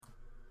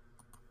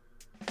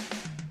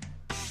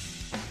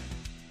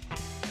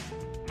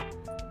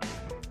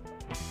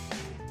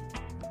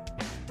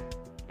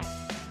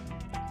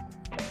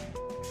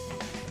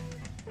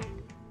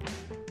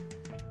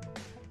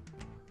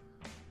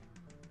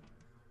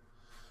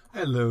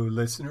Hello,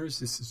 listeners.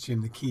 This is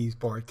Jim the Keys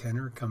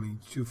bartender coming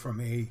to you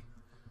from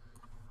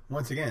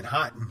once again,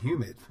 hot and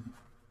humid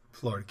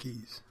Florida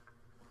Keys.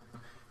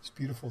 It's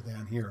beautiful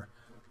down here.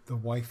 The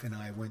wife and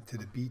I went to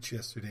the beach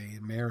yesterday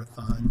in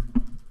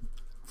Marathon,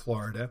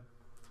 Florida.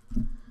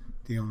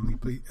 The only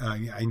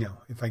I know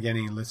if I get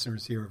any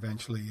listeners here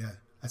eventually,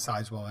 a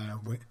sizable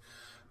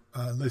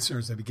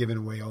listeners, I'll be giving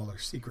away all their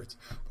secrets.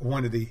 But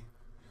one of the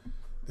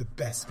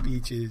best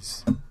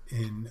beaches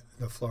in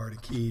the Florida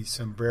Keys,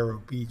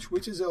 Sombrero Beach,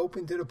 which is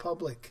open to the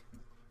public,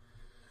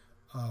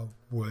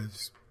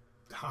 was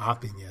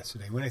hopping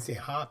yesterday. When I say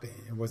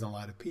hopping, it wasn't a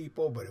lot of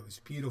people, but it was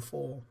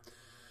beautiful.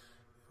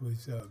 It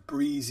was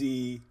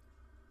breezy,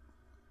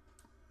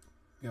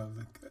 the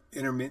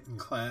intermittent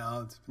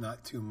clouds,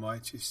 not too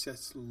much. It's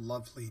just a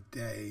lovely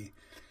day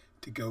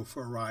to go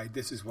for a ride.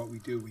 This is what we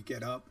do. We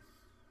get up,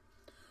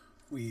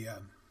 we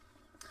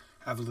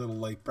have a little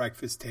late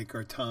breakfast, take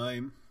our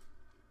time.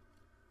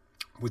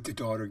 With the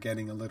daughter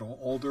getting a little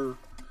older,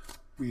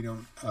 we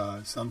don't,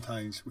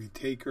 sometimes we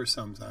take her,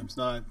 sometimes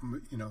not.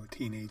 A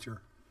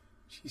teenager,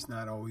 she's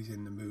not always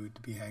in the mood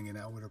to be hanging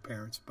out with her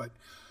parents. But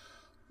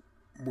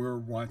we're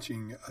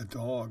watching a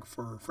dog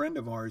for a friend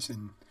of ours,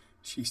 and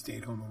she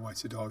stayed home and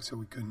watched the dog, so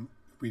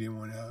we didn't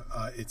want to,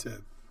 it's a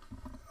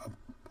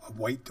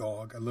white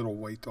dog, a little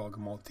white dog, a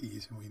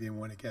Maltese, and we didn't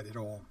want to get it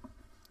all,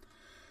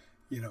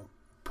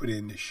 put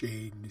in the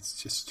shade, and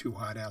it's just too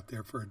hot out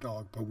there for a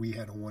dog. But we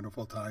had a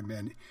wonderful time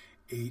and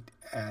ate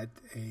at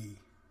a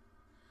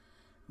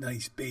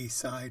nice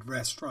Bayside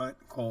restaurant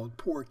called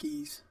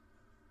Porky's,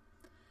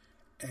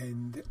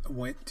 and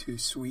went to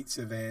Sweet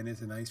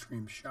Savannah's, an ice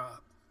cream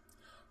shop.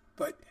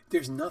 But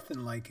there's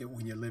nothing like it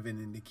when you're living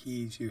in the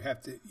Keys.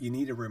 You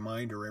need a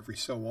reminder every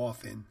so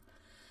often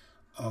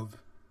of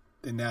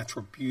the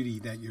natural beauty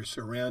that you're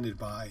surrounded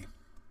by.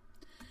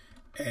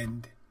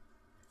 And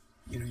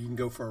you can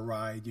go for a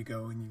ride, you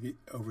go and you get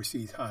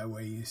Overseas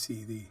Highway, you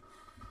see the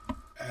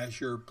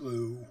azure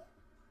blue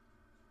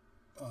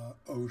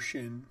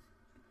ocean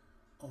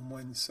on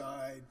one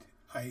side.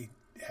 I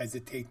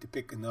hesitate to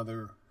pick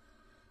another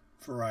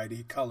variety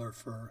of color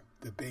for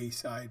the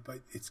Bayside, but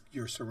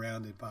you're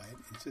surrounded by it.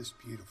 It's just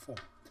beautiful.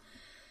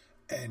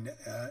 And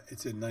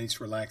it's a nice,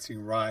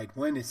 relaxing ride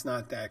when it's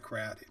not that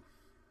crowded.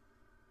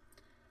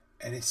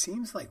 And it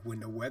seems like when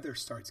the weather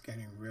starts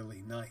getting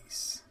really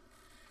nice,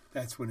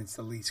 that's when it's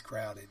the least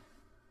crowded.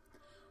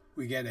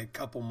 We get a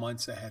couple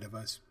months ahead of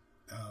us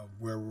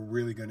where we're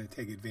really going to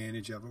take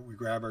advantage of it. We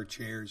grab our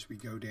chairs, we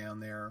go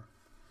down there,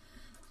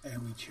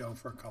 and we chill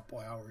for a couple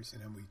hours,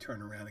 and then we turn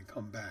around and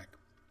come back.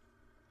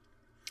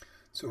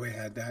 So we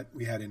had that.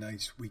 We had a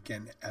nice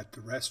weekend at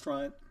the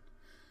restaurant.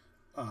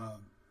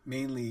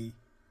 Mainly,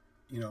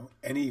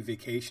 any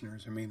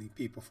vacationers are mainly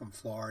people from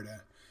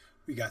Florida.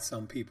 We got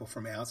some people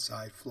from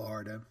outside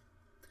Florida.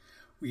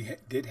 We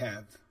did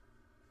have,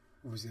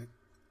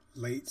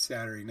 late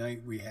Saturday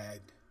night,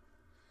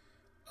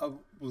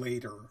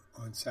 later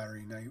on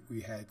Saturday night,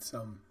 we had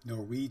some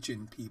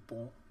Norwegian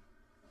people.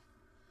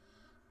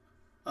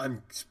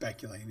 I'm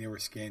speculating they were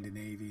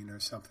Scandinavian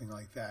or something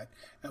like that.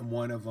 And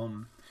one of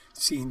them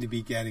seemed to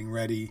be getting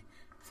ready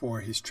for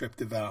his trip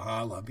to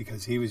Valhalla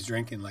because he was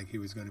drinking like he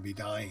was going to be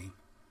dying.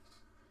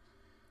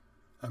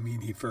 I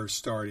mean, he first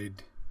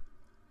started,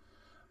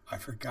 I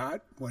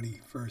forgot what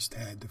he first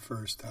had the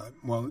first time.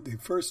 Well, they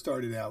first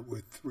started out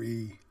with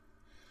 3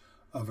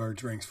 of our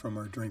drinks from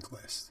our drink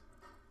list.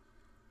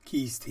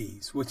 Keys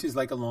Teas, which is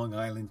like a Long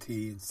Island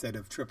tea. Instead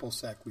of triple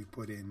sec, we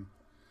put in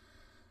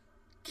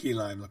key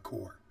lime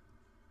liqueur.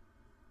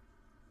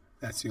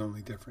 That's the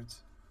only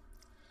difference.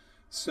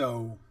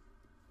 So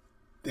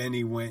then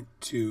he went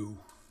to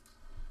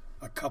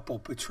a couple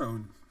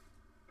Patron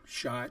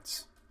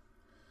shots,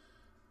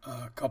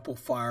 a couple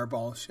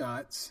Fireball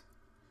shots,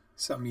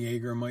 some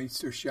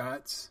Jägermeister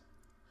shots.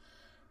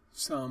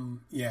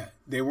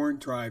 They weren't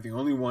driving.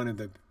 Only one of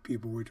the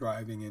people were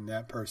driving, and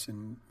that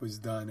person was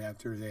done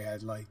after they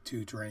had like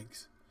 2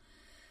 drinks.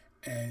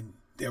 And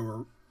they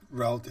were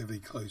relatively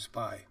close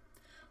by.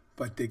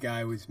 But the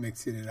guy was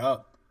mixing it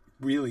up.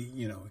 Really,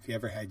 if you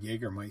ever had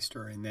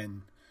Jägermeister and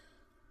then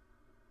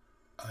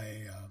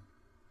a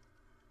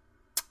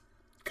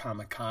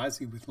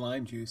kamikaze with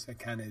lime juice, that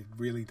kind of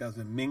really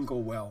doesn't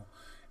mingle well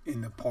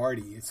in the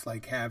party. It's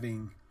like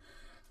having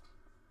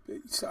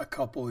a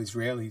couple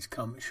Israelis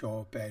show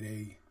up at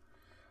a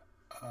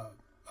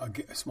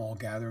small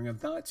gathering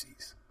of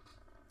Nazis.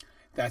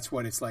 That's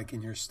what it's like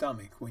in your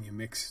stomach when you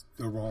mix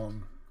the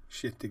wrong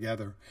shit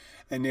together.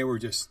 And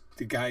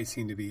the guy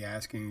seemed to be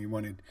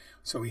asking,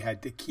 so he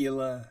had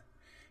tequila,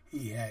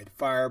 he had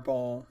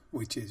Fireball,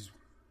 which is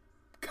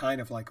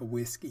kind of like a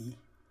whiskey,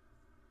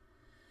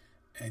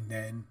 and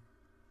then,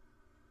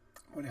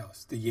 what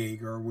else? The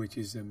Jaeger, which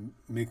is a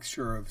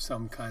mixture of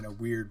some kind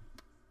of weird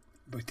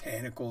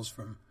botanicals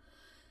from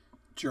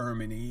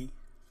Germany.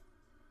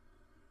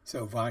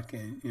 So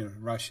vodka,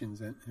 Russian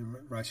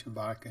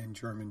vodka and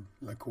German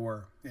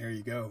liqueur. There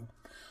you go.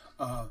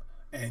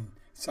 And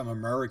some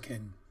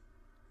American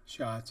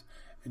shots,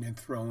 and then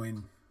throw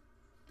in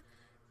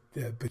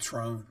the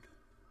Patron,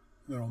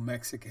 little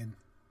Mexican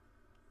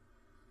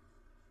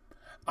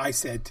I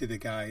said to the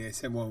guy, I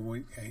said, well,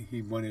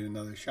 he wanted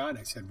another shot.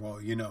 I said, well,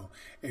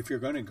 if you're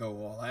going to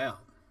go all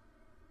out,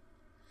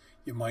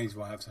 you might as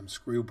well have some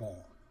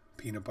Screwball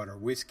peanut butter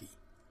whiskey.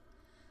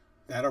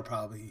 That'll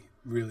probably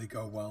really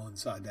go well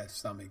inside that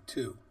stomach,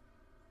 too.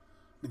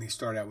 I mean, they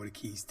start out with a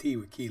Keys tea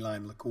with key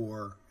lime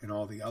liqueur and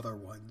all the other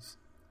ones,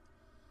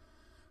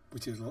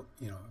 which is,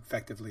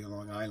 effectively a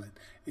Long Island.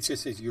 It's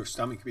just that your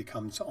stomach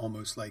becomes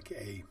almost like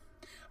a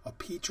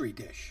petri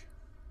dish.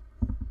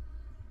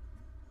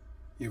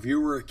 If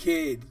you were a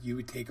kid, you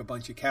would take a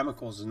bunch of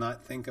chemicals and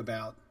not think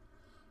about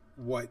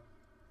what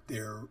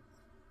they're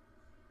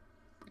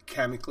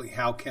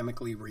how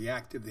chemically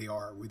reactive they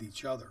are with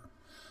each other.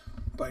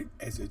 But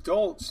as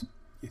adults,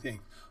 you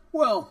think,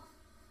 well,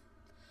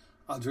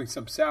 I'll drink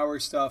some sour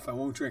stuff. I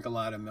won't drink a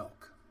lot of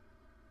milk.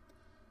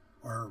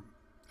 Or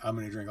I'm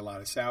going to drink a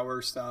lot of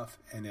sour stuff,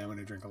 and then I'm going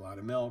to drink a lot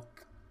of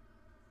milk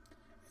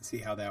and see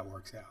how that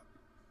works out.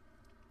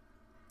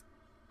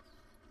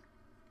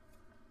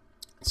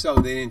 So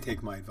they didn't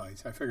take my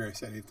advice. I figured, I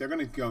said, if they're going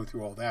to go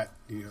through all that,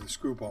 the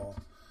Screwball,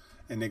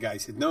 and the guy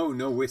said, no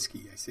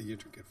whiskey. I said, you're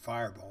drinking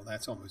Fireball.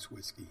 That's almost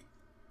whiskey.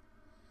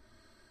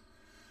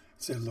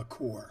 It's a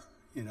liqueur,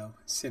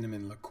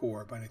 cinnamon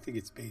liqueur, but I think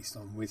it's based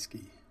on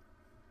whiskey.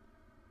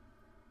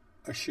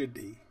 Or should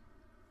be.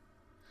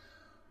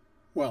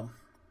 Well,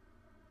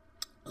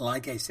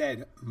 like I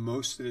said,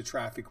 most of the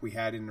traffic we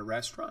had in the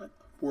restaurant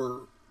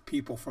were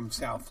people from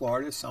South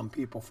Florida, some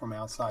people from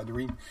outside the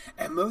region,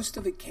 and most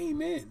of it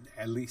came in,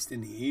 at least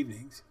in the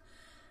evenings,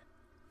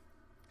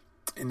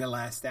 in the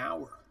last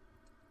hour.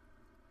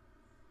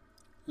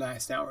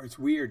 It's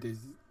weird.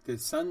 The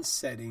sun's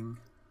setting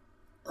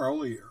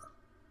earlier,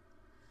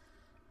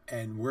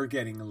 and we're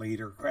getting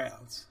later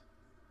crowds.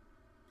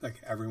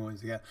 Like everyone's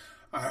together.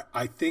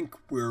 I think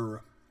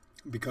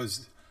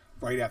because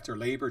right after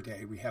Labor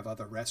Day, we have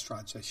other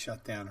restaurants that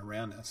shut down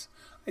around us.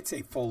 I'd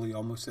say fully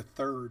almost a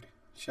third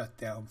shut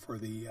down for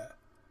the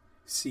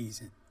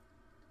season.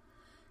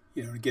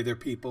 To give their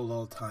people a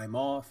little time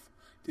off,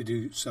 to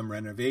do some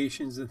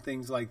renovations and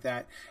things like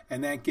that.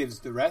 And that gives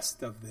the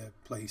rest of the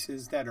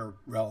places that are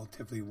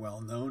relatively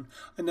well known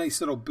a nice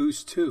little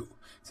boost too,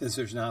 since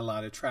there's not a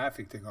lot of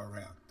traffic to go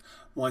around.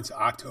 Once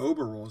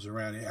October rolls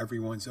around and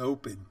everyone's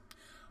open,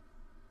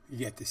 you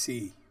get to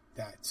see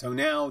that. So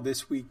now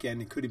this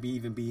weekend, it could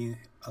even be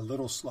a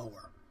little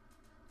slower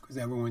because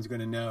everyone's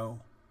going to know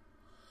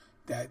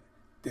that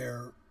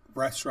their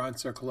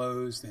restaurants are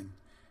closed and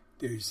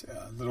there's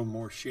a little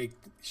more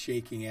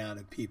shaking out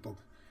of people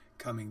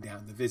coming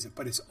down to visit.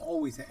 But it's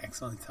always an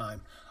excellent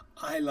time.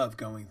 I love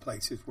going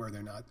places where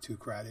they're not too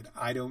crowded.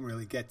 I don't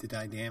really get the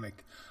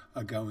dynamic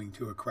of going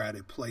to a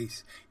crowded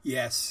place.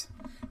 Yes,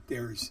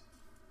 there's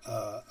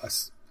a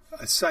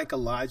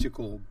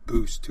psychological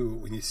boost to it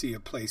when you see a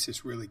place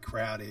that's really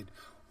crowded,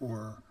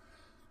 or,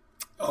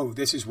 oh,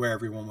 this is where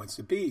everyone wants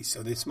to be,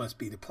 so this must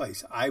be the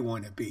place I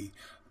want to be.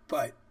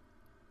 But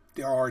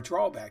there are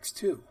drawbacks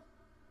too.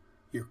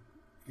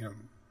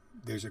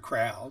 There's a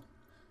crowd,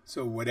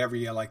 so whatever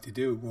you like to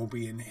do will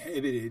be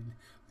inhibited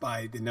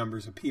by the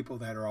numbers of people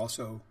that are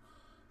also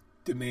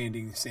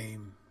demanding the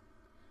same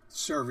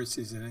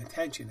services and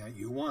attention that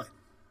you want.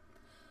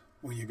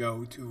 When you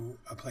go to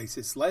a place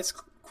that's less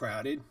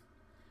crowded,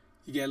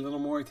 you get a little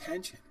more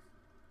attention.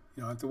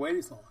 You don't have to wait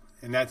as long.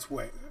 And that's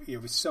what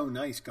it was so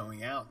nice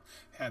going out,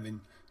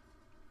 having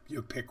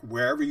you pick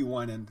wherever you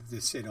wanted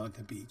to sit on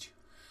the beach.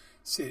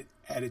 Sit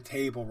at a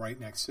table right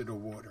next to the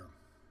water.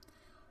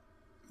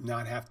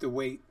 Not have to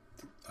wait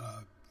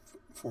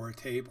for a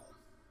table.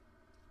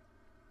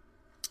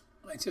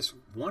 It's just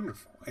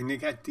wonderful. And they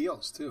got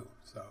deals too.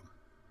 So,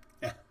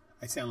 yeah,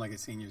 I sound like a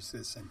senior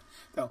citizen.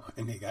 No,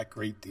 and they got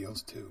great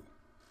deals too.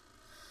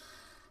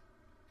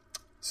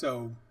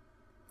 So,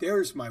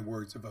 there's my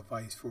words of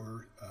advice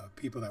for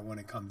people that want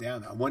to come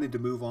down. I wanted to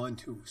move on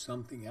to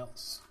something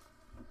else.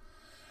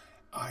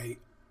 I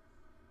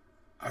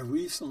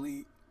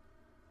recently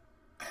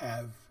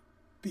have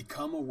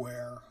become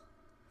aware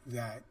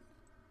that,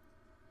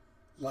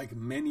 like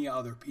many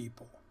other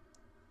people,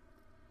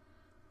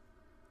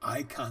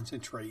 I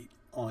concentrate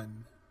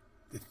on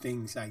the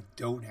things I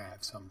don't have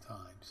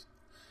sometimes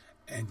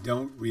and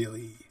don't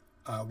really...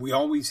 we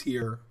always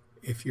hear,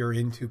 if you're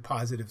into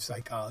positive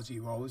psychology,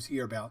 you always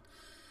hear about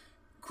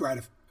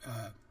gratitude.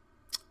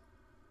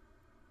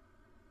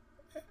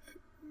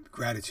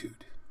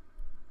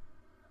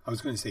 I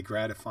was going to say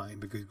gratifying,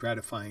 because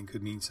gratifying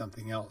could mean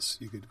something else.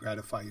 You could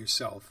gratify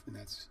yourself, and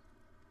that's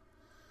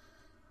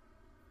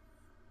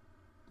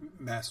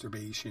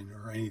masturbation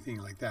or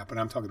anything like that. But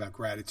I'm talking about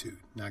gratitude,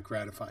 not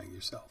gratifying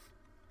yourself.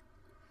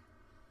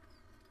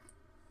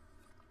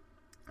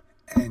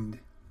 And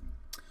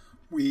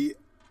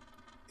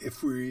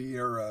if we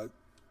are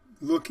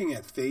looking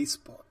at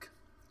Facebook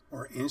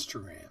or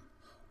Instagram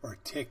or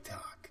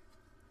TikTok,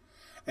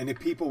 and the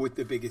people with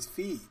the biggest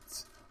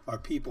feeds are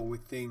people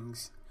with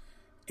things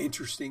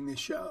interesting to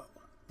show.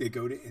 They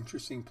go to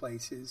interesting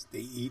places. They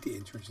eat at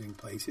interesting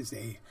places.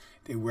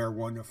 They wear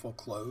wonderful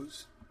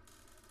clothes.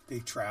 They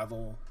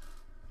travel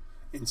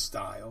in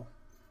style.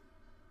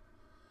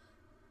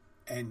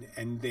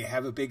 and they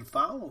have a big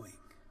following.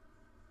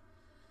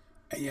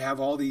 And you have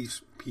all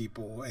these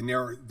people, and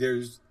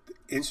there's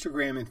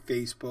Instagram and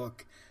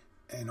Facebook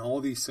and all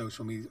these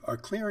social media are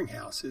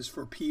clearinghouses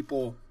for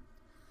people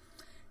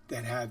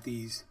that have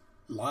these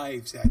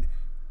lives that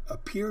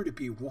appear to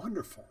be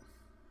wonderful.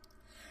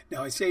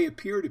 Now, I say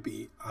appear to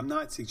be. I'm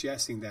not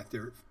suggesting that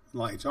their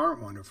lives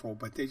aren't wonderful,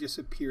 but they just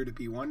appear to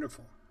be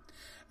wonderful.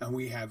 And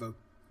we have a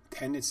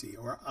tendency,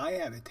 or I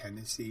have a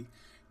tendency,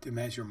 to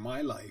measure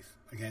my life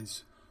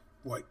against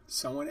what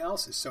someone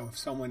else is. So if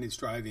someone is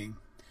driving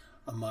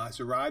a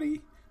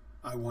Maserati,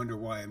 I wonder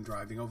why I'm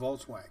driving a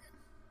Volkswagen.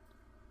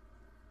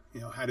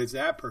 How does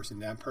that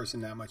person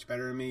that much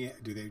better than me?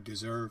 Do they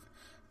deserve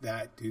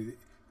that?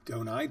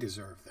 Don't I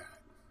deserve that?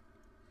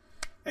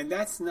 And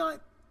that's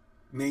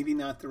maybe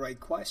not the right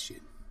question.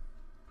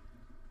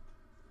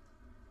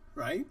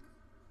 Right?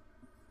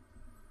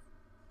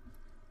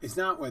 It's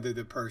not whether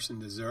the person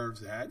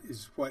deserves that.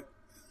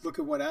 Look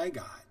at what I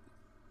got.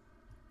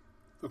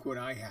 Look what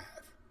I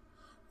have.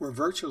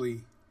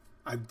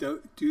 I do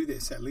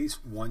this at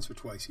least once or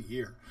twice a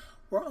year.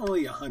 We're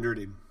only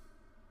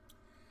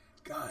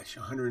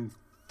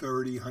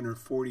 130,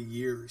 140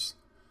 years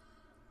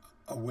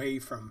away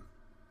from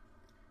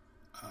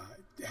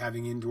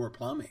having indoor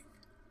plumbing.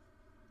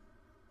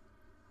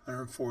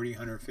 140,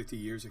 150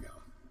 years ago.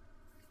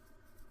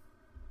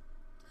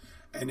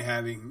 And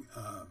having,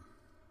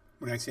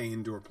 when I say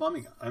indoor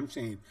plumbing, I'm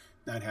saying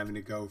not having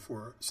to go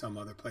for some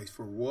other place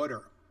for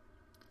water.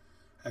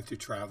 Have to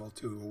travel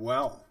to a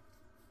well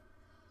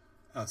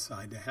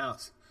outside the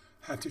house.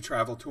 Have to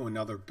travel to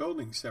another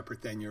building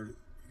separate than your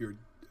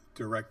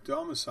direct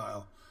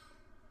domicile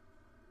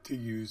to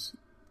use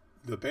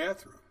the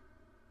bathroom.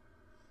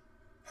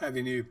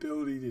 Having the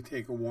ability to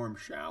take a warm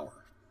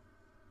shower.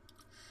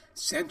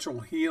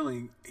 Central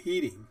heating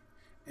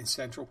and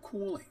central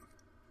cooling.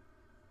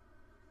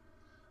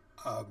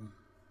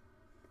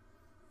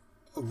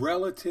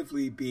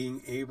 Relatively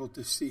being able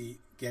to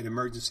get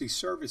emergency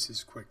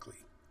services quickly.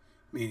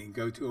 Meaning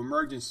go to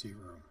emergency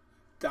room,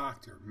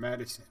 doctor,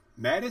 medicine.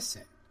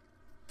 Medicine.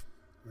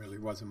 Really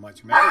wasn't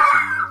much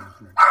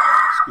medicine.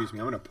 Excuse me,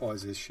 I'm going to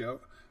pause this show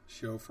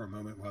for a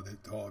moment while the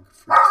dog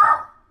freaks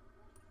out.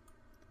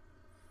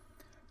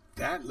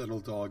 That little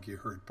dog you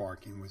heard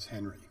barking was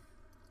Henry.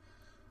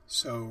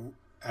 So,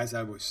 as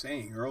I was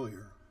saying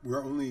earlier,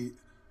 we're only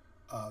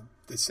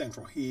the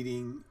central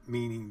heating,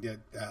 meaning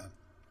that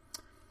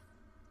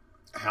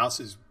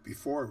houses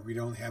before, we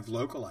don't have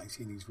localized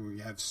heatings where we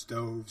have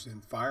stoves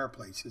and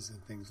fireplaces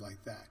and things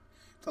like that.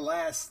 The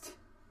last,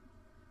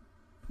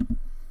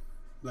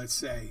 let's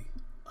say,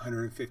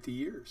 150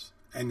 years.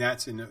 And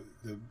that's in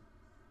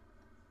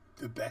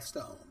the best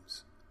of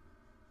homes,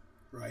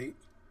 right?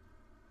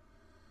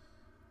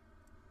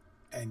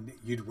 And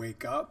you'd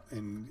wake up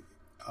and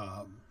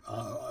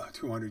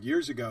 200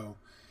 years ago,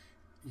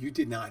 you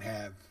did not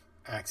have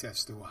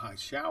access to a hot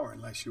shower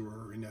unless you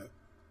were in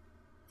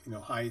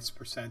highest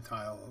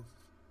percentile of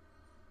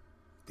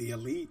the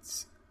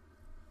elites.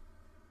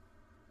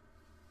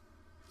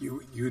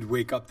 You'd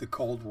wake up the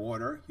cold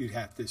water. You'd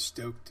have to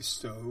stoke the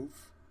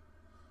stove,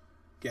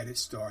 get it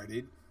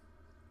started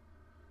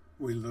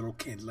with a little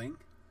kindling.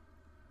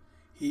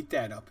 Heat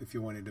that up if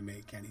you wanted to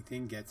make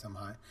anything. Get some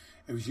hot.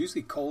 It was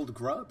usually cold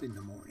grub in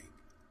the morning.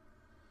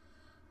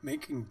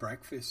 Making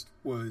breakfast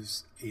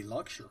was a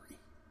luxury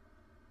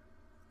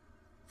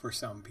for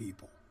some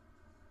people.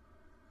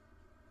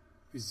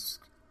 It was,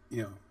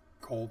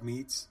 cold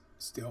meats,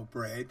 still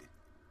bread.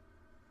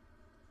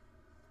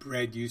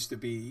 Bread used to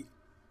be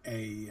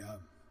a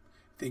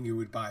thing you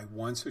would buy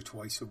once or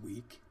twice a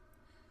week.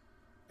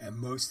 And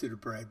most of the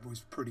bread was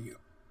pretty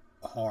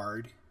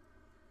hard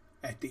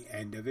at the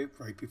end of it,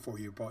 right before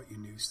you bought your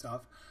new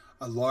stuff.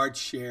 A large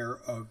share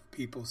of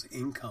people's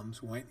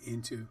incomes went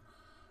into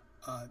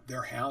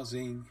their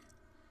housing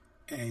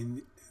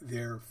and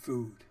their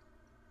food.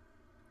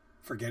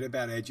 Forget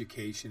about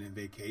education and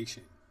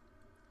vacation.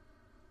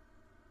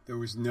 There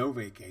was no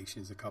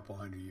vacations a couple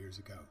hundred years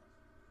ago.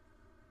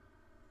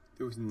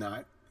 There was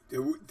not.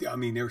 There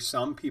were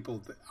some people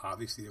that,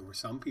 obviously there were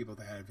some people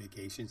that had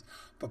vacations,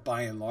 but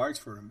by and large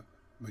for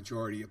a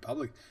majority of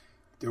public,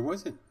 there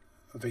wasn't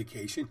a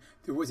vacation.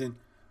 There wasn't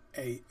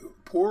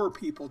poorer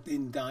people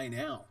didn't dine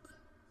out.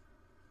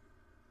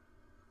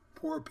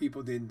 Poor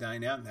people didn't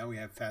dine out. Now we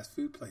have fast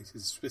food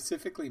places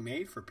specifically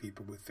made for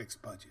people with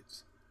fixed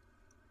budgets.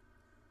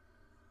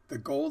 The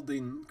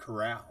Golden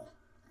Corral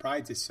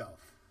prides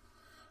itself.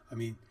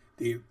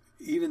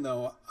 Even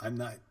though I'm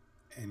not,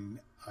 and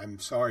I'm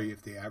sorry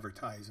if they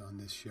advertise on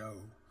this show,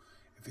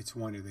 if it's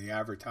one of the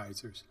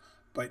advertisers,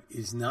 but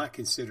is not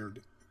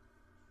considered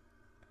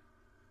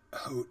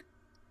haute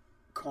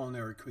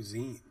culinary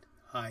cuisine,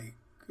 high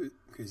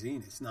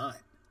cuisine. It's not.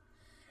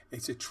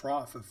 It's a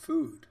trough of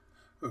food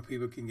where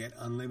people can get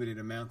unlimited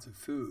amounts of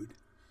food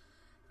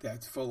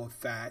that's full of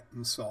fat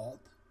and salt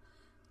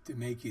to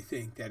make you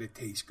think that it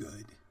tastes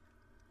good.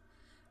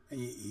 And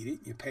you eat it,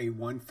 you pay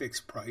one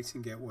fixed price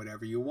and get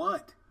whatever you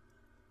want.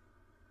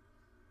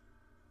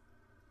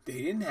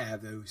 They didn't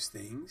have those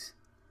things.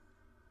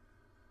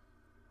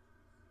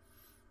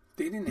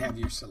 they didn't have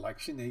your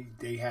selection.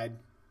 They had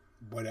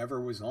whatever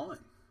was on.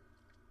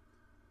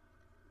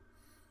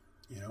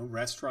 You know,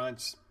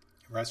 restaurants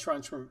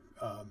were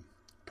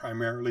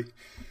primarily,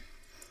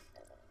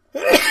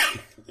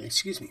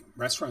 excuse me,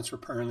 restaurants were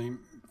primarily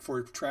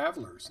for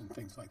travelers and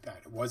things like that.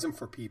 It wasn't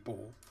for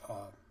people,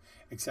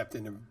 except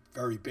in the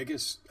very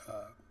biggest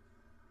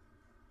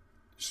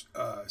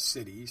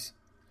cities,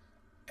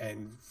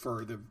 and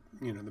for the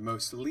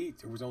most elite,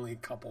 there was only a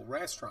couple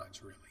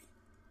restaurants really.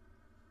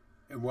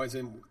 It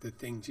wasn't the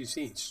things you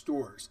see in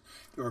stores.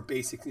 There were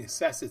basic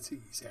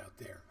necessities out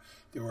there.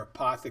 There were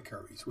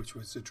apothecaries, which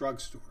was the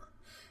drugstore.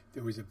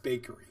 There was a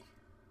bakery,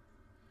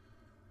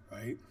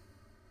 right?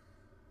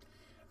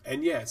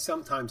 And yeah,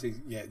 sometimes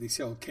they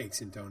sell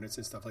cakes and donuts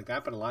and stuff like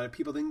that, but a lot of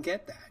people didn't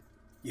get that.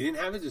 You didn't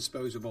have a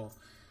disposable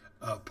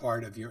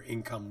part of your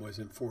income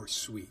wasn't for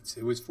sweets.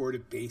 It was for the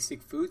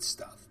basic food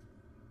stuff.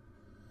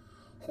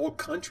 Whole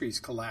countries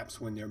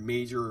collapsed when their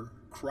major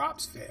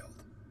crops failed.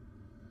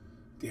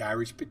 The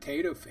Irish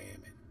potato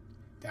famine.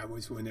 That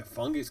was when the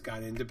fungus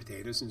got into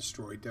potatoes and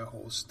destroyed the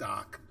whole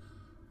stock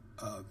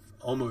of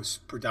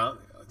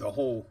the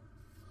whole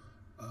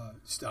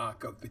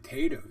stock of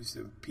potatoes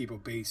that people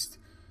based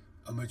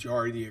a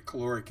majority of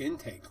caloric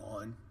intake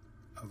on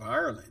of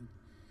Ireland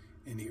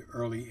in the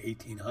early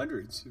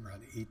 1800s,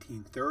 around the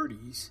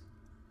 1830s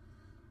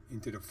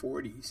into the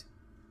 40s.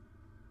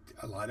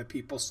 A lot of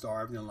people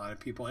starved and a lot of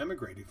people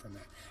emigrated from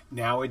that.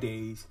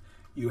 Nowadays,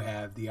 you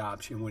have the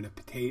option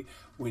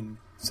when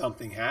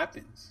something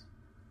happens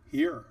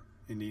here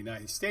in the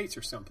United States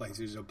or someplace,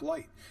 there's a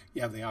blight.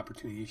 You have the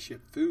opportunity to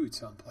ship food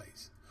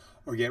someplace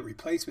or get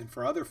replacement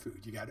for other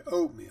food. You got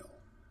oatmeal.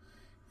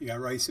 You got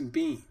rice and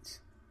beans.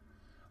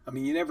 I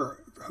mean,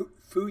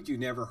 food you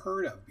never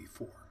heard of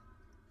before.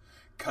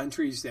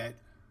 Countries that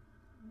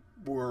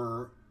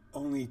were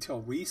only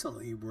till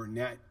recently were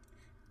net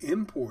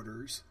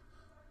importers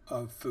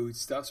of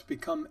foodstuffs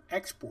become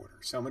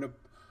exporters. Some of the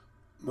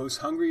most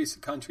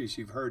hungriest countries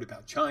you've heard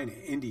about, China,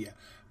 India,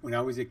 when I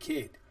was a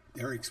kid,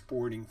 they're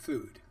exporting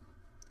food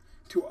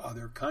to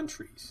other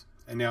countries.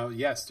 And now,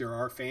 yes, there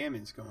are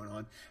famines going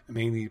on, and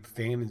mainly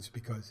famines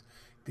because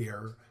there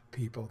are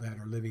people that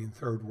are living in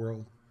third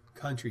world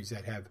countries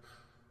that have,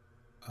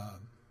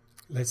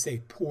 let's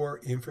say,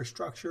 poor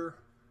infrastructure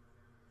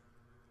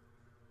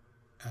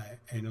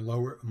and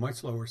a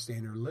much lower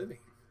standard of living.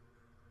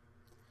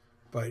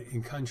 But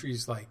in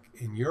countries like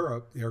in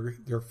Europe,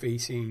 they're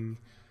facing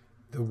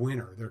the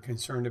winter. They're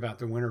concerned about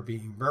the winter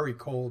being very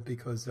cold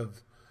because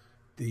of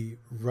the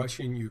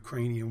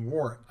Russian-Ukrainian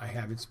war. I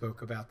haven't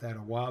spoke about that in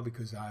a while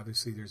because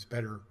obviously there's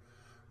better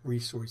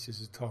resources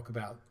to talk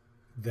about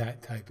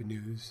that type of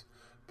news.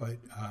 But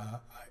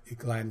it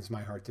gladdens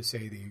my heart to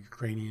say the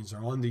Ukrainians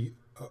are on the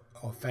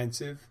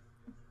offensive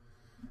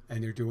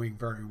and they're doing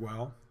very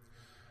well.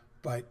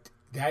 But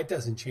that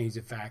doesn't change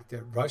the fact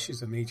that Russia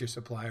is a major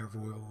supplier of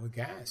oil and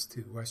gas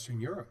to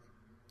Western Europe.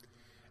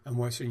 And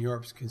Western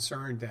Europe's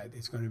concerned that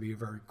it's going to be a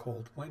very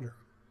cold winter.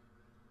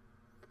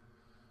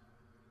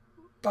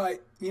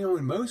 But,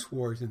 in most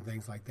wars and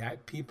things like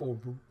that,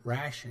 people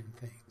ration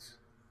things.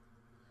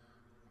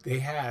 They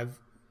have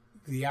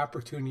the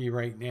opportunity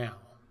right now,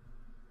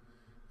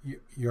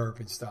 Europe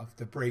and stuff,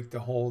 to break the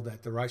hold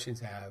that the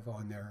Russians have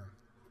on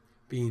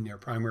being their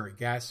primary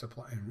gas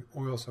supply and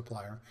oil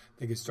supplier.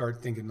 They can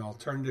start thinking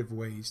alternative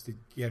ways to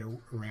get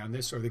around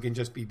this, or they can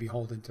just be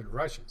beholden to the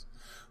Russians.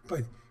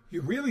 But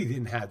you really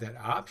didn't have that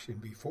option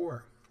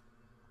before.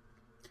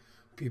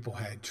 People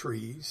had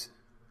trees,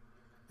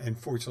 and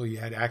fortunately you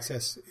had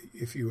access.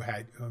 If you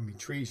had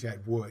trees, you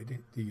had wood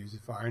to use as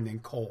fire, and then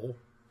coal.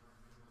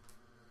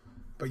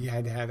 But you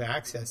had to have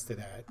access to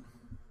that.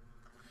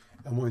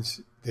 And once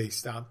they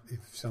stopped,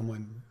 if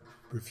someone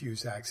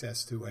refused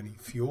access to any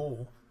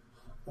fuel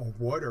or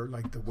water,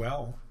 like the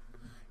well,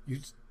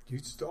 you'd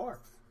starve.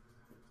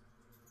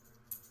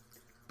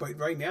 But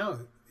right now,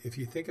 if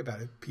you think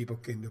about it,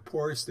 the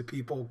poorest of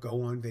people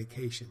go on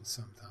vacations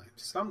sometimes.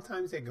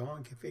 Sometimes they go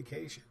on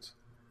vacations.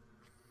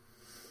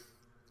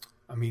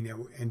 I mean,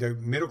 and the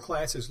middle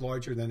class is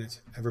larger than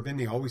it's ever been.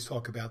 They always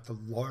talk about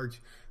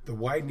the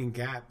widening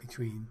gap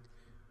between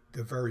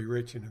the very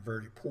rich and the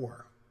very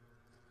poor.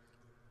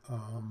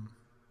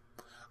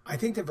 I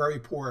think the very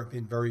poor have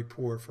been very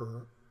poor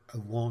for a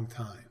long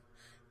time.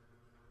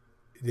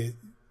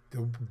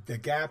 The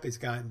gap has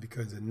gotten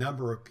because the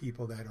number of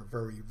people that are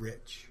very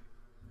rich.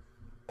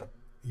 It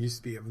used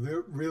to be a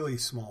really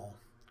small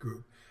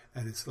group,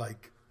 and it's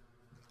like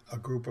a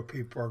group of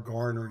people are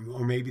garnering,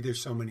 or maybe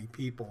there's so many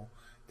people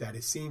that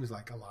it seems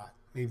like a lot.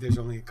 Maybe there's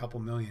only a couple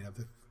million of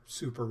the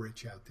super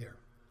rich out there.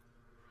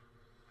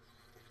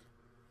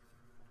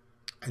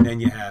 And then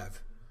you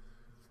have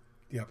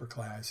the upper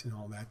class and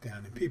all that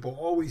down, and people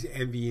always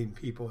envying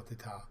people at the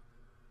top.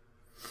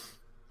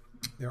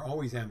 They're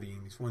always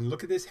envying this one.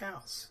 Look at this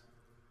house.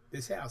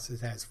 This house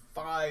has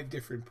 5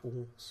 different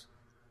pools.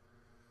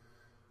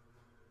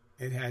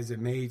 It has a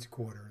maid's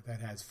quarter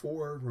that has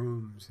 4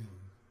 rooms and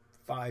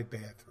 5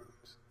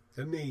 bathrooms. It's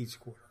a maid's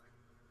quarter.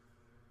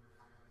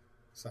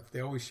 So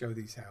they always show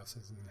these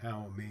houses and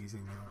how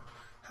amazing they are.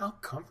 How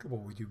comfortable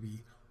would you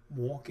be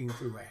walking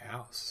through a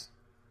house,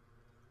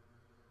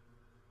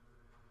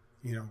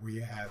 where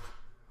you have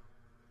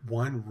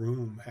one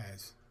room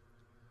has,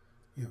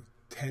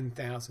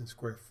 10,000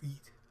 square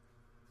feet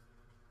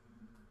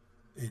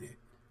in it.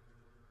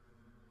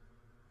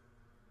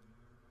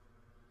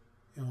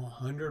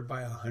 100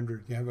 by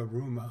 100. You have a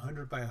room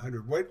 100 by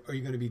 100. What are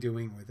you going to be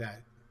doing with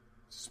that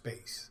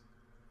space?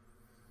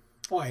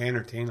 Oh, I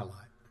entertain a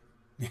lot.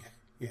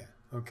 Yeah,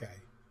 okay.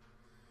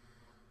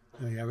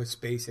 You have a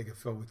space that could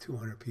fill with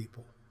 200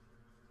 people.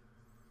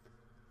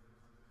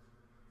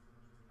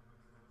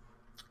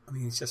 I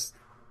mean, it's just,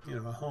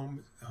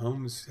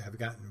 homes have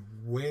gotten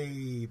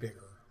way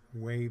bigger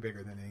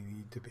than they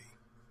need to be.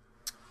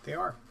 They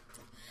are.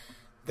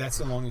 That's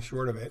the long and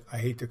short of it. I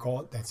hate to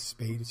call it, that's a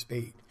spade a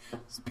spade.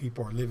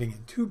 People are living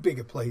in too big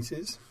of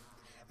places,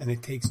 and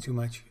it takes too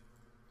much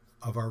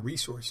of our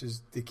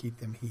resources to keep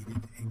them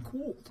heated and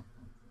cooled.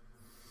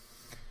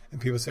 And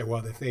people say,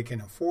 well, if they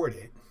can afford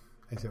it,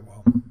 I said,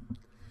 well,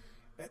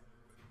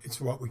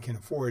 it's what we can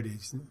afford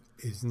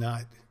is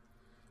not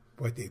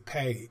what they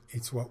pay.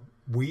 It's what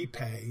we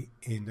pay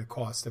in the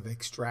cost of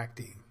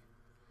extracting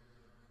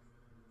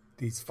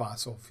these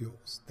fossil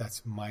fuels.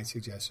 That's my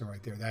suggestion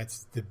right there.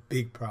 That's the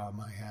big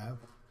problem I have.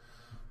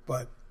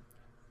 But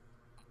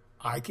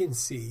I can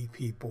see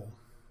people,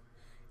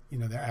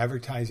 they're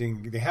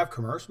advertising, they have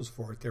commercials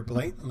for it. They're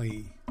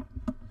blatantly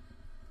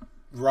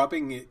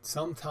rubbing it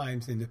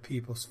sometimes into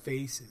people's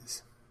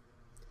faces.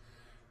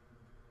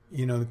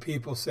 The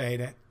people say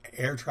that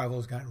air travel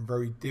has gotten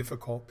very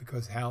difficult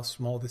because of how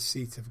small the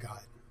seats have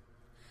gotten.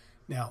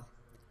 Now,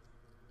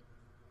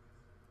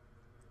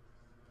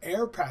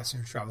 air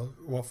passenger travel,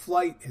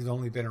 flight has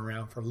only been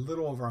around for a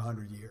little over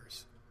 100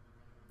 years.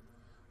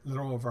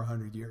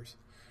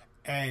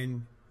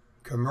 And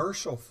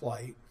commercial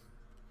flight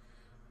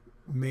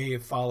may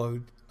have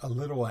followed a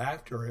little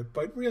after it,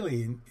 but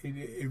really,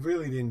 it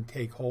really didn't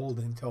take hold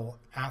until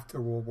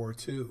after World War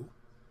II.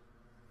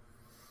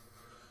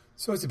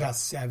 So it's about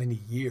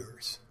 70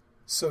 years.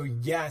 So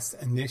yes,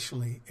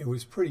 initially, it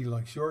was pretty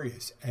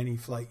luxurious, any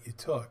flight you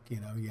took.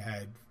 You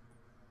had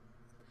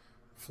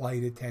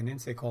flight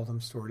attendants, they called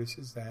them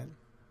stewardesses then.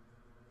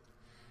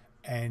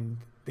 And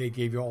they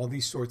gave you all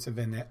these sorts of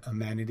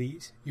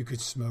amenities. You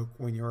could smoke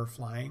when you were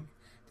flying.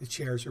 The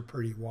chairs are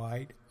pretty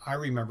wide. I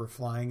remember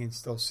flying and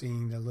still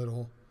seeing the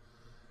little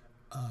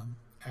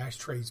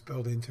ashtrays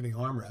built into the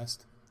armrest,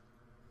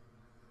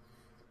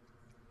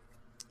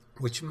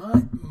 which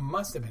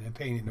must have been a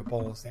pain in the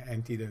balls to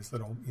empty those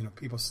little,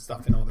 people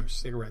stuffing all their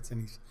cigarettes in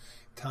these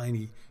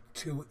tiny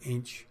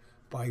 2-inch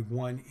by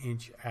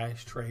 1-inch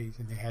ashtrays,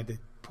 and they had to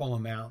pull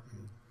them out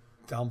and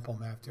dump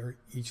them after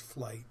each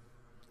flight.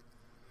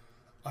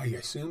 I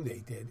assume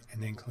they did,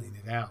 and then clean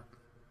it out.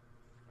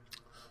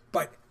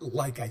 But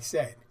like I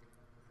said,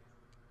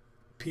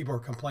 people are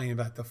complaining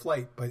about the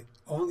flight, but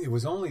it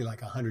was only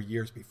like 100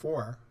 years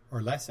before,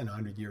 or less than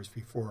 100 years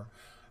before,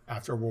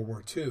 after World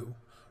War II,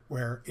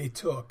 where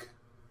it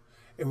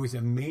was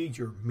a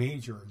major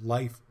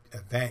life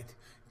event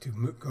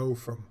to go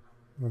from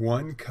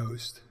one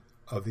coast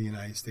of the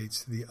United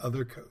States to the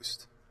other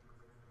coast.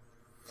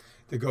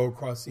 To go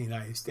across the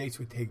United States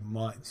would take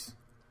months.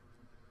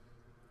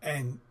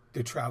 And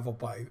to travel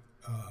by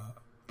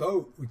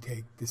boat would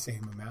take the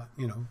same amount,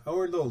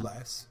 or a little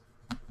less.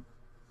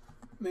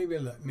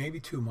 Maybe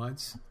 2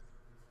 months.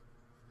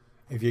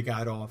 If you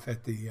got off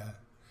at the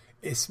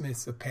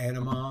Isthmus of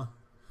Panama,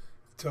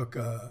 took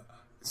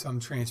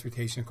some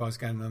transportation cost,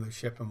 got another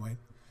ship and went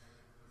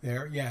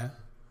there, yeah,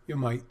 you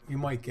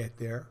might get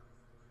there.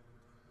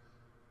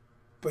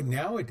 But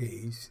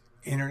nowadays,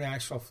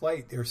 international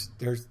flight, there's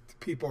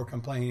people are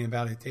complaining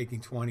about it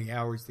taking 20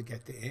 hours to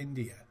get to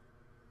India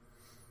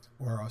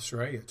or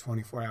Australia,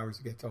 24 hours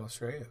to get to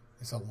Australia.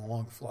 It's a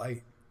long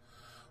flight.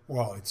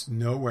 Well, it's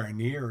nowhere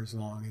near as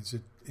long as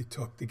it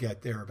took to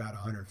get there about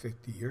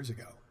 150 years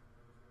ago.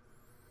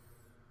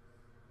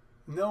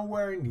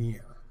 Nowhere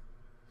near.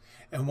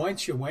 And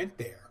once you went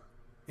there,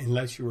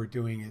 unless you were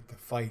doing it to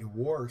fight a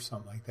war or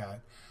something like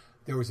that,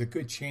 there was a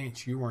good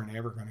chance you weren't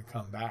ever going to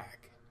come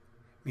back.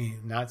 I mean,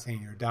 I'm not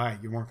saying you're dying,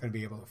 you weren't going to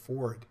be able to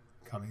afford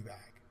coming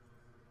back.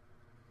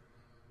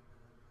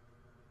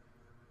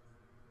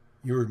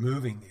 You were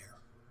moving there.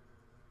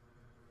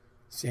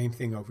 Same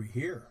thing over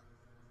here.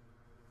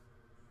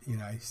 The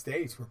United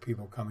States, where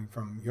people coming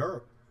from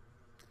Europe,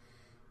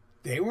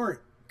 they weren't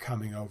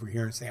coming over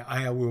here and saying,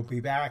 I will be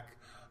back,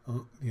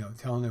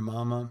 telling their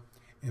mama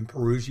in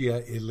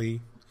Perugia,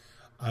 Italy,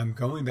 I'm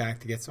going back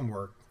to get some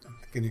work. I'm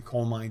going to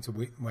coal mines in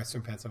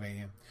Western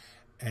Pennsylvania,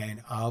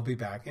 and I'll be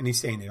back. And he's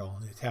saying it all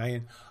in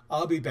Italian.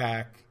 I'll be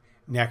back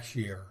next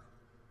year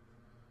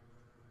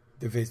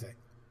to visit.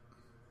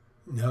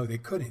 No, they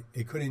couldn't.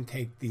 They couldn't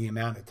take the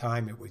amount of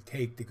time it would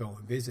take to go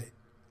and visit.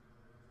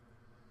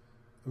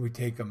 It would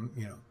take them,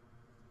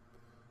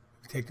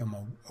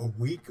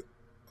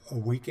 a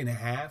week and a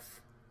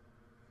half,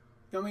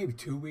 maybe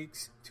 2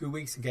 weeks, 2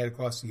 weeks to get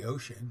across the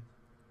ocean.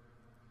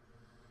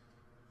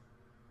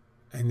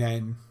 And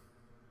then,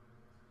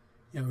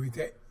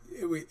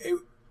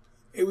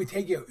 it it would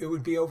take you. It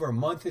would be over a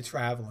month of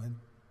traveling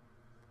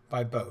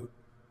by boat,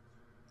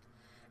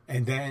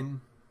 and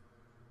then,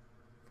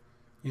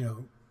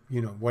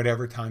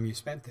 whatever time you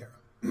spent there.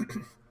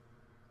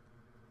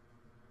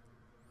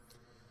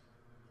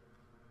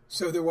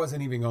 So there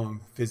wasn't even going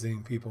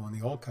visiting people in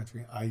the old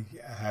country. I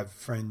have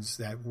friends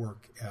that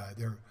work,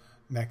 they're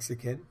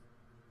Mexican,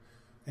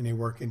 and they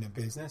work in the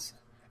business,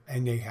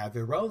 and they have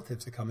their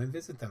relatives that come and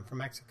visit them from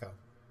Mexico.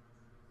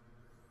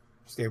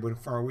 Stay with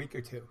them for a week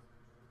or two.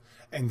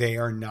 And they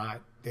are not,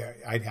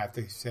 I'd have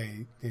to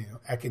say,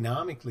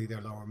 economically,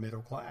 they're lower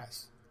middle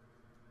class.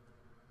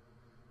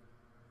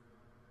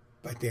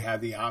 But they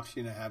have the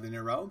option of having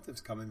their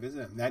relatives come and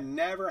visit them. That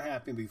never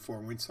happened before.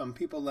 When some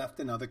people left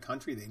another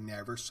country, they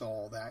never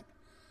saw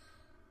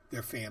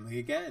their family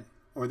again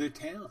or their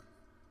town.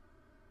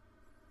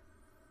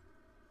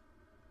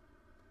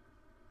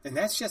 And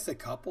that's just a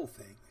couple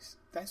things.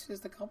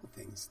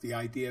 The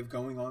idea of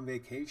going on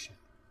vacation.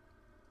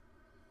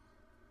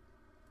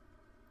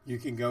 You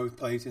can go to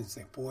places and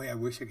say, boy, I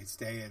wish I could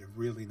stay at a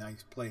really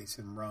nice place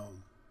in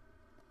Rome.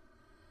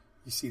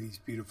 You see these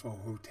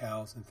beautiful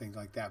hotels and things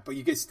like that. But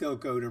you can still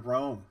go to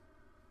Rome.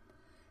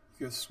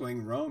 You can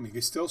swing Rome. You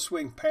can still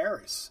swing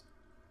Paris.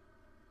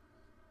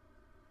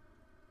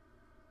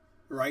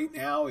 Right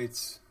now,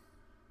 it's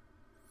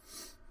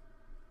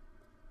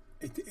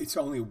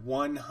only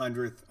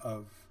 1/100th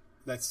of,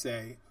 let's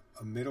say,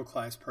 a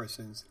middle-class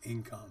person's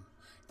income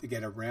to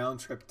get a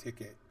round-trip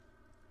ticket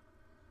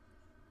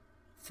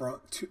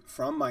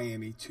from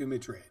Miami to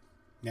Madrid.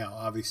 Now,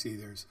 obviously,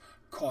 there's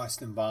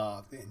cost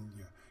involved in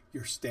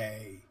your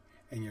stay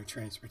and your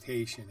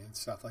transportation and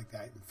stuff like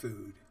that and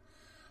food.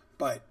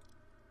 But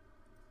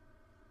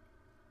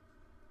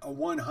a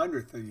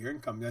 1/100th of your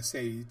income, let's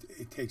say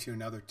it takes you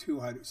another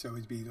 200, so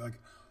it'd be like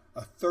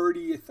a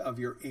 30th of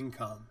your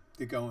income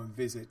to go and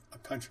visit a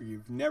country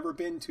you've never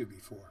been to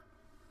before.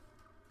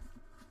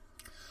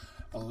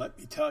 Well, let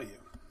me tell you,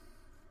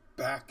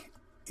 back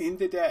in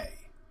the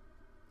day,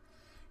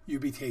 you'd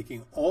be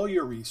taking all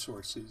your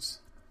resources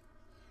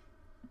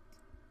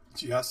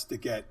just to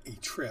get a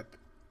trip,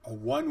 a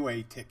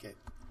one-way ticket,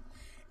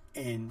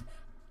 in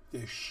the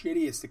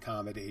shittiest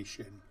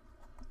accommodation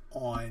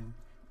on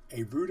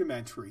a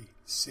rudimentary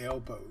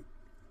sailboat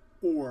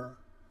or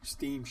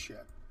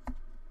steamship.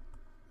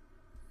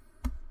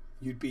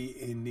 You'd be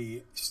in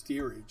the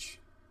steerage,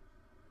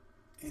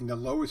 in the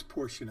lowest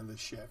portion of the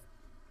ship,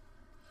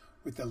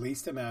 with the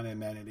least amount of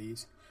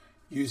amenities,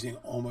 using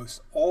almost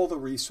all the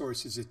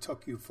resources it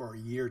took you for a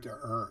year to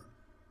earn,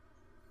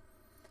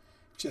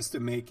 just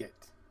to make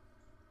it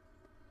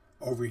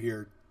over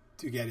here,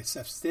 to get a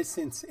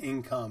subsistence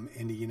income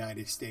in the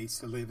United States,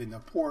 to live in the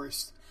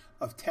poorest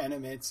of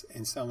tenements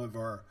in some of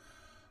our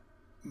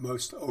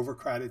most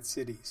overcrowded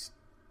cities.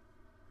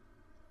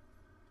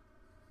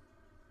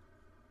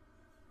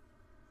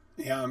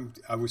 Yeah,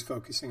 I was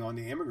focusing on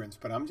the immigrants,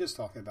 but I'm just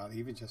talking about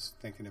even just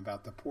thinking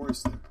about the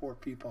poorest of the poor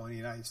people in the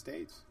United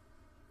States.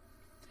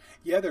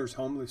 Yeah, there's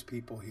homeless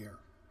people here.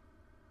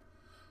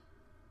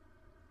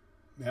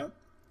 Yeah.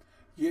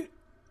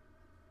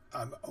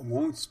 I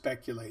won't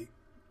speculate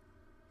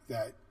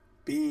that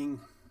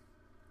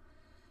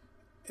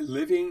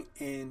living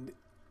in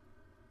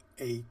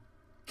a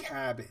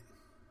cabin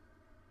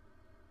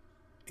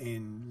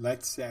in,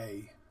 let's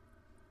say,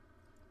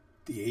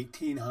 the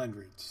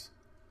 1800s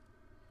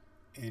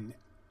in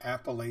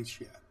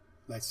Appalachia,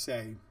 let's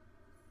say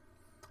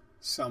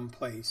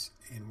someplace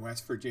in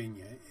West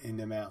Virginia in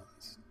the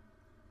mountains,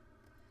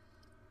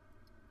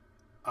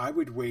 I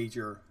would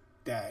wager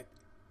that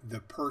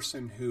the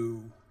person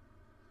who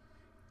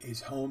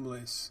is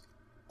homeless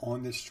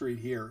on the street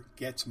here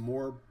gets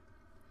more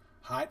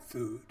hot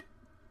food,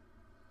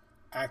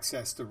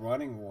 access to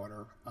running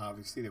water.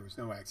 Obviously, there was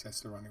no access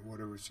to running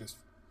water. It was just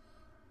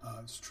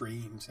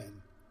streams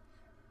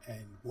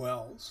and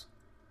wells.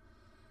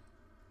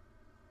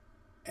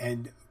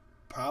 And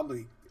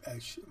probably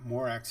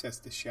more access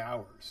to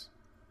showers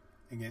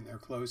and getting their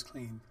clothes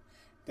cleaned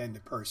than the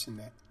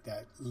person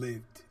that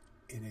lived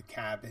in a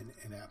cabin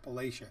in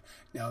Appalachia.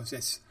 Now, is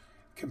this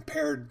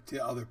compared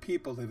to other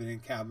people living in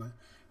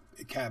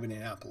a cabin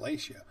in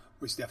Appalachia,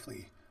 was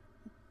definitely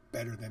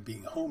better than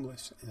being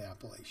homeless in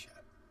Appalachia.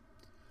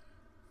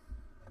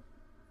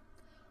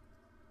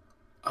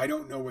 I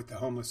don't know what the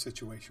homeless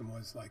situation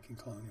was like in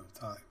colonial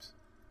times.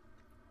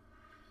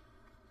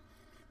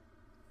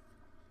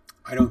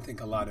 I don't think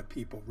a lot of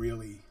people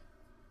really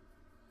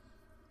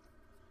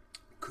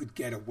could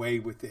get away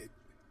with it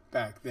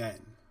back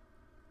then,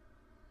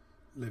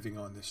 living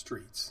on the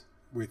streets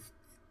with,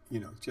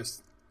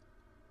 just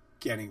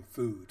getting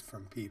food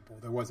from people.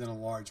 There wasn't a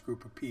large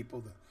group of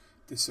people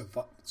to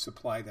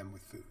supply them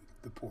with food,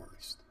 the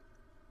poorest.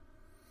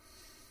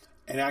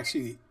 And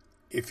actually,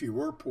 if you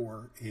were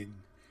poor in,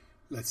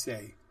 let's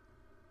say,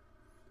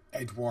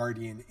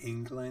 Edwardian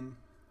England,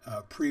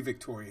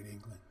 pre-Victorian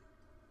England,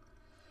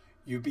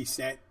 you'd be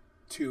sent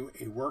to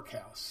a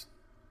workhouse,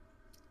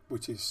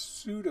 which is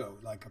pseudo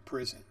like a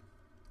prison.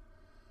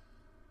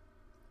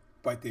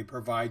 But they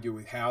provide you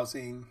with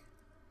housing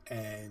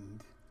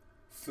and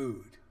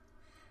food.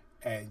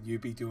 and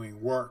you'd be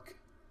doing work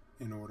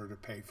in order to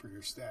pay for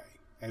your stay.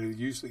 And it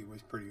usually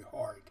was pretty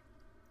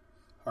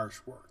harsh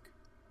work.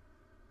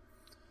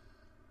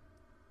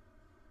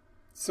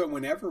 So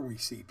whenever we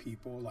see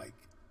people like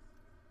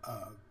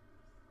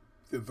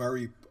the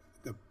very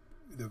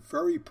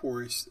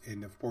poorest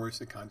in the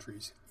poorest of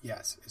countries,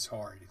 yes, it's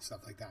hard and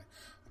stuff like that.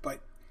 But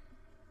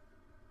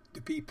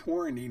to be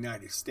poor in the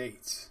United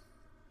States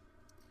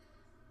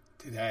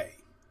today,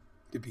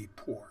 to be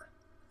poor,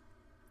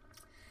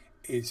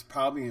 is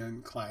probably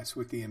in class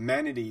with the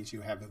amenities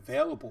you have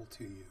available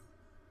to you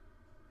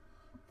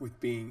with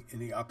being in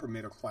the upper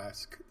middle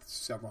class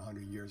several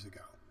hundred years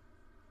ago.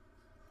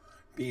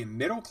 Being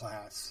middle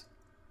class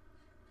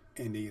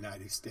in the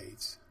United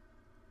States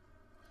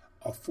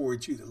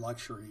affords you the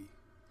luxury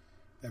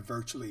that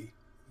virtually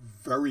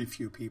very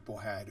few people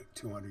had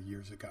 200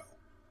 years ago.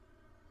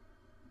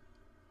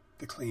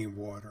 The clean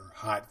water,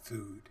 hot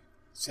food,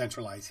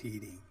 centralized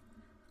heating,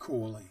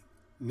 cooling.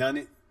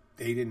 They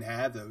didn't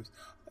have those.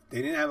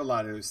 They didn't have a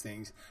lot of those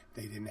things.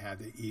 They didn't have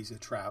the ease of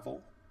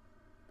travel.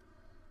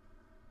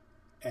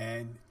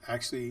 And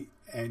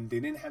they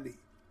didn't have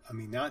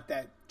not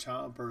that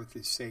childbirth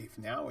is safe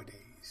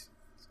nowadays.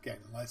 It's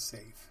getting less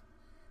safe,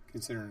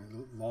 considering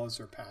the laws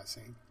are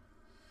passing.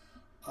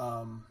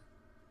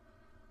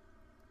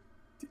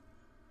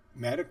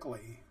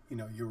 Medically,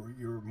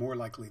 you're more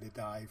likely to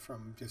die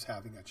from just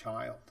having a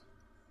child.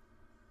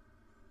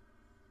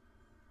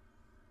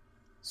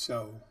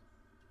 So,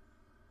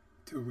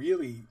 to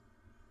really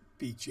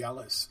be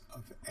jealous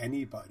of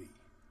anybody,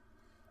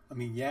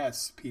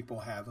 yes,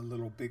 people have a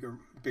little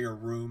bigger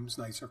rooms,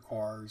 nicer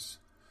cars,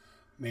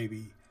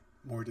 maybe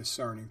more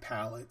discerning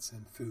palates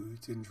and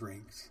foods and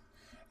drinks,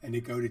 and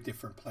they go to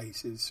different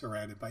places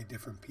surrounded by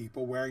different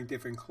people wearing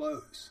different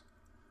clothes.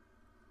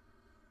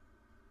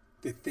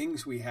 The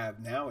things we have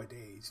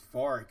nowadays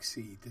far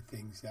exceed the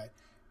things that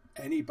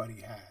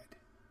anybody had.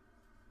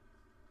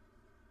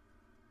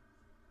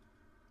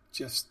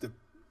 Just the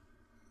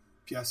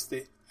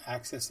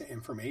access to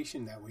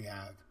information that we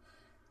have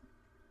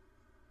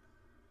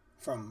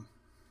from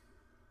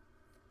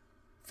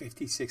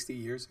 50, 60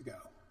 years ago.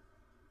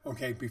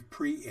 Okay,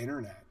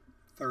 pre-internet,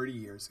 30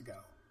 years ago.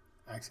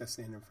 Access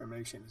to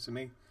information.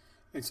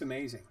 It's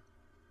amazing.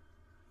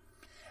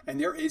 And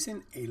there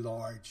isn't a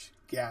large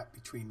gap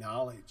between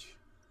knowledge.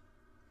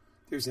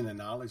 There isn't a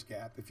knowledge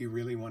gap. If you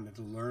really wanted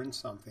to learn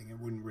something, it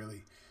wouldn't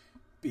really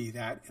be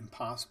that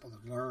impossible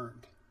to learn.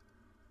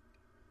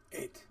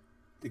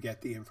 To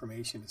get the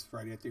information is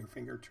right at your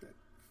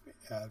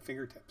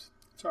fingertips.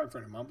 Sorry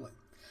for the mumbling.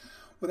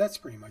 Well, that's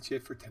pretty much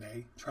it for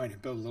today. Trying to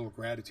build a little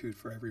gratitude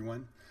for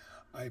everyone.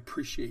 I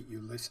appreciate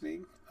you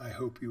listening. I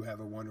hope you have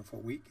a wonderful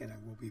week, and I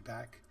will be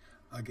back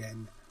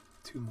again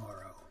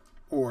tomorrow.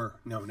 Or,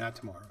 no, not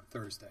tomorrow,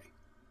 Thursday.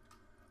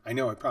 I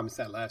know I promised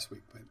that last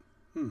week,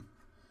 but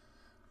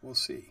we'll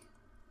see.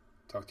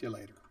 Talk to you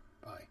later.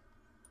 Bye.